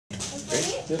Check.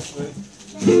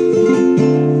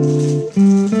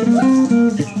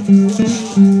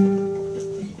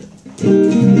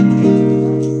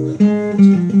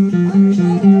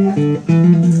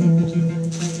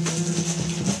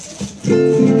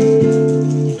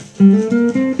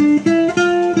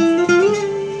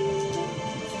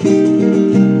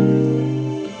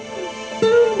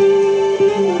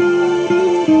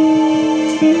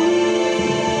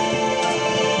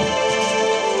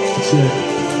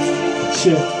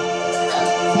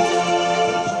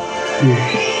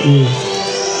 Yeah.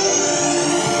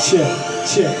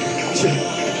 Check.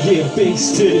 Yeah,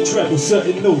 bass to the treble,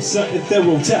 something new, something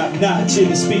thorough, top notch in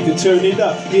the speaker, turn it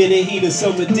up. Yeah, the heat of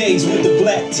summer days with the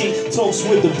black tea, toast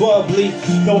with the bubbly.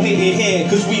 Don't hit your head,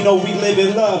 cause we know we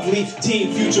living lovely.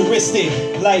 Team futuristic,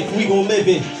 life we gon' live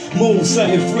it. Moon,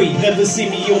 something free, never see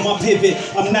me on my pivot.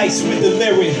 I'm nice with the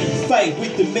lyric, fight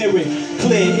with the mirror.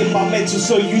 Clear in my mental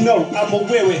so you know I'm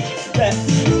aware it. That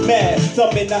mad,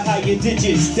 thumb in the higher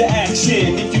digits. The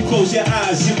action, if you close your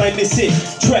eyes you might miss it.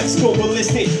 Tracks go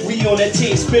ballistic, we on that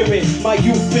team spirit. My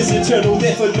youth is eternal,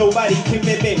 therefore nobody can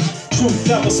mimic. Truth,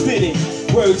 I'ma spit it.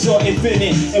 Words are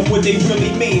infinite, and what they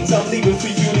really means, I'm leaving for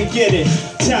you to get it.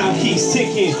 Time keeps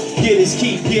ticking, getters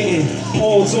keep getting.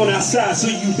 All's on our side, so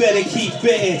you better keep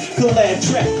betting. Collab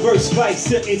track, verse, vice,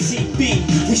 to NCB.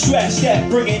 We scratch that,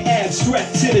 bring it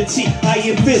abstract to the T. I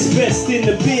invest best in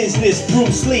the business.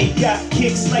 Bruce Lee got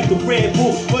kicks like the Red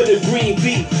Bull or the Green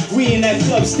V. We in that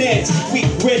club stance, we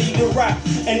ready to rock.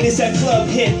 And it's that club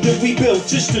hit that we built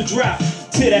just to drop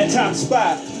to that top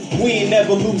spot. We ain't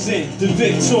never losing, the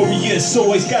victorious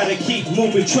always gotta keep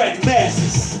moving. Track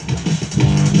masses.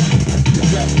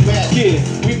 Yeah,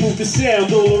 we move the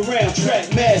sound all around. Track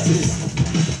masses.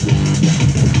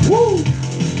 Woo!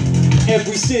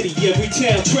 Every city, every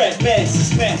town. Track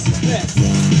masses.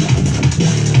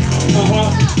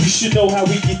 You should know how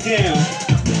we get down.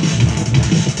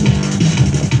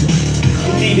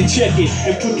 Need to check it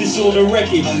and put this on the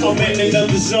record. I'm in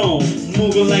another zone,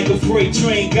 moving like a freight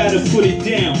train, gotta put it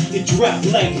down. It dropped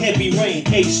like heavy rain,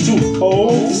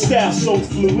 H2O. The style so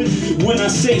fluid, when I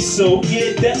say so,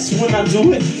 yeah, that's when I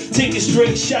do it. Taking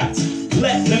straight shots,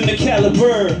 platinum the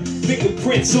caliber.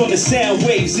 Fingerprints on the sound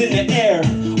waves in the air.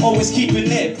 Always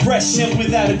keeping it fresh and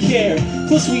without a care.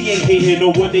 Plus we ain't hating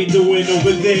on what they doing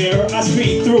over there. I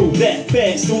speed through that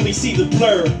fast, only see the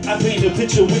blur. I paint a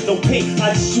picture with no paint,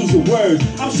 I just choose a word.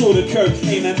 I'm sure the curve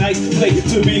ain't a nice place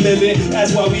to be living.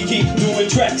 That's why we keep doing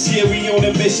tracks, yeah, we on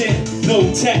a mission.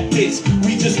 No tactics,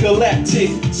 we just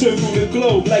galactic. Circle the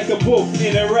globe like a boat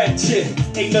in a ratchet.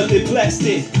 Ain't nothing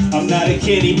plastic, I'm not a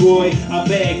candy boy, I'm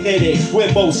magnetic.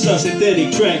 We're most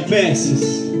synthetic. Track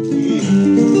masses.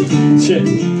 Check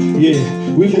it, yeah,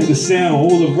 we move the sound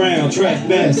all around. Track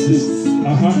masses,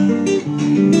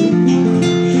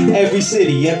 every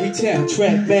city, every town.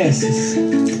 Track masses.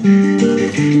 Every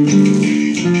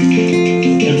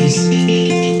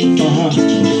city, every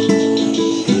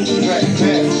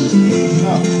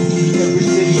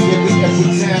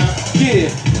town. Yeah,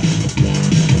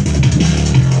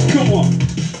 come on.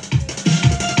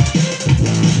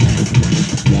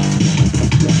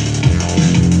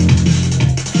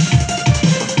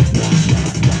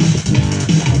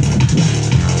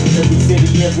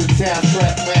 Every town.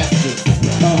 Track masters.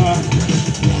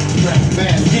 Track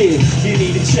masters. Yeah, you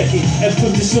need to check it and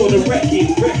put this on the record.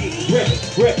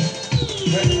 Record.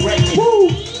 Woo!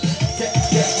 Check.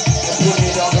 Put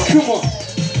it on the Come on.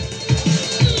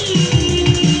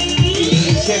 You need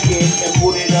to check it and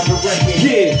put it on the record.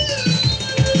 Yeah.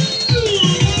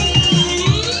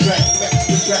 Track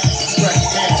masters.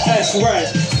 That's right.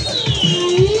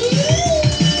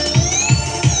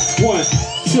 1,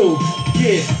 2,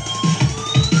 yeah.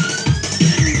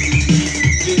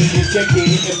 Check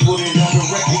it and put it on the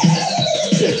record.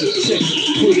 Check it,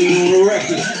 put it on the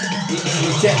record.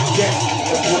 Check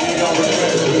and put it on the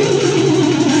record.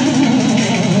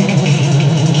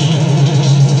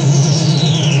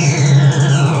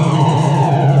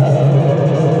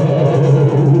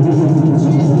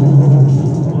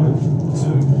 1,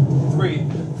 2, 3,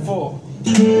 4.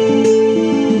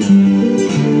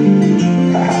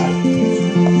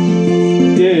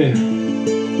 Yeah.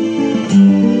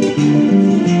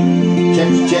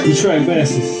 We track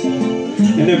masses,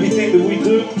 and everything that we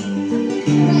do,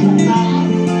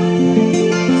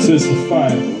 says the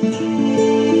fire.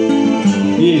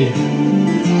 Yeah.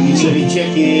 You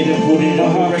check it and put it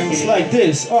on the record. It's like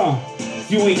this,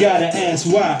 you ain't gotta ask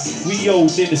why. We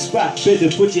old in the spot, better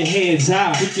put your hands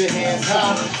high. Put your hands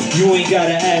high. You ain't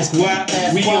gotta ask why.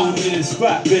 We old in the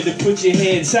spot, better put your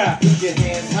hands high. Put your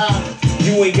hands high.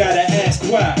 You ain't gotta ask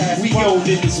why. We old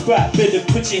in the spot, better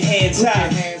put your hands high.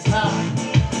 Put your hands high.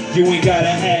 You ain't gotta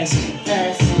ask.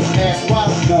 Ask why.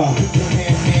 No.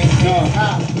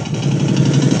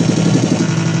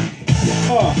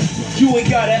 You ain't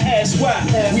gotta ask why.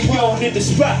 We on in the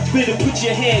spot. Better put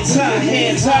your hands high,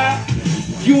 hands high.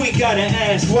 You ain't gotta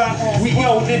ask why. We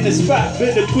on in the spot.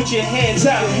 Better put your hands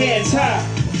high, hands high.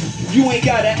 You ain't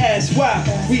gotta ask why.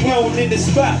 We on in the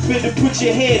spot. Better put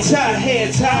your hands high,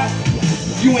 hands high.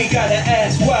 You ain't gotta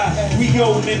ask why. We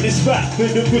on in the spot.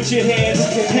 Better put your hands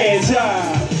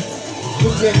high.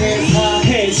 Put your hands high.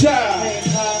 Hands high.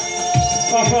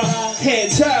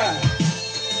 Hands high.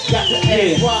 Got to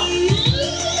ask why.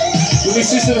 Let me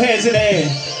see some hands in the air.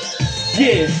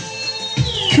 Yeah.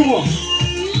 Come on.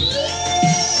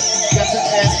 Got to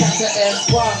ask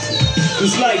why.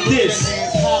 It's like this.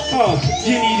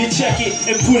 You need to check it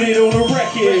and put it on the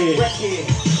record.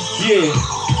 Yeah.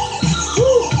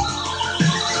 Woo.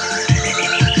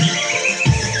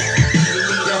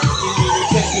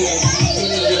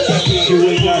 You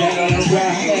ain't gotta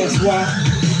ask why.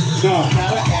 No.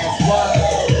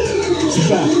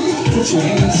 Stop. Put your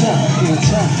hands high, hands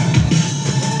high.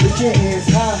 Put your hands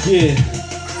high. Yeah.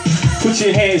 Put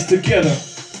your hands together.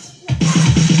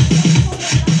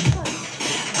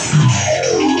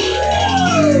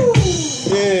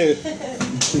 Yeah.